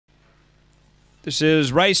This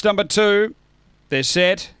is race number 2. They're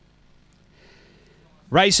set.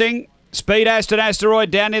 Racing. Speed Aston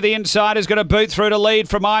Asteroid down near the inside is going to boot through to lead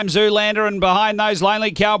from I'm Zoolander, and behind those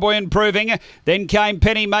Lonely Cowboy improving. Then came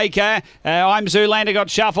Penny Maker. I'm Zoolander got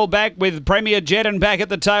shuffled back with Premier Jet and back at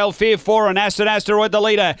the tail. Fear 4 and Aston Asteroid the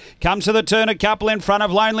leader. Comes to the turn a couple in front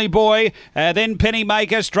of Lonely Boy. Then Penny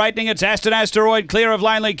Maker straightening. It's Aston Asteroid clear of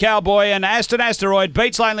Lonely Cowboy, and Aston Asteroid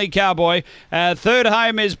beats Lonely Cowboy. Third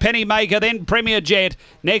home is Penny Maker, then Premier Jet.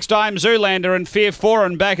 Next I'm Zoolander and Fear 4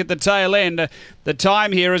 and back at the tail end. The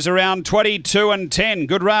time here is around 22 and 10.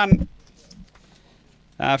 Good run.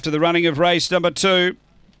 After the running of race number 2,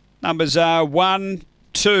 numbers are 1,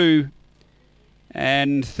 2,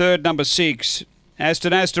 and third number 6.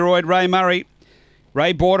 Aston Asteroid, Ray Murray.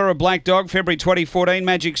 Ray Border, a black dog, February 2014.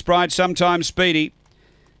 Magic Sprite, Sometimes Speedy.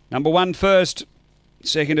 Number 1 first.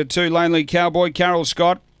 Second to 2, Lonely Cowboy, Carol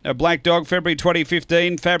Scott. A black dog, February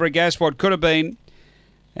 2015. Fabregas, What Could Have Been.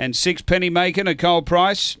 And 6, Penny Maker, Nicole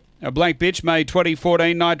Price. A black bitch, May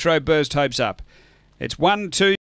 2014. Nitro Burst, Hopes Up. It's 1, 2.